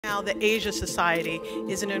now, the Asia Society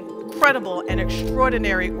is an incredible and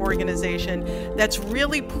extraordinary organization that's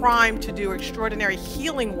really primed to do extraordinary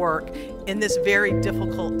healing work in this very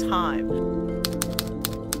difficult time.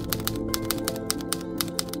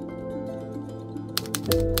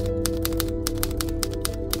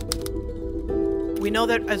 We know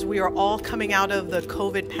that as we are all coming out of the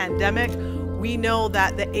COVID pandemic, we know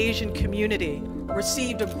that the Asian community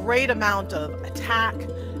received a great amount of attack.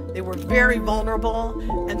 They were very vulnerable,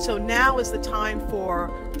 and so now is the time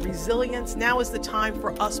for resilience. Now is the time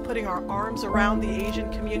for us putting our arms around the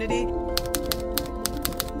Asian community.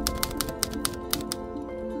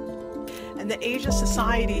 And the Asia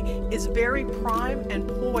Society is very primed and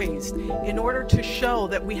poised in order to show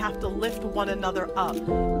that we have to lift one another up.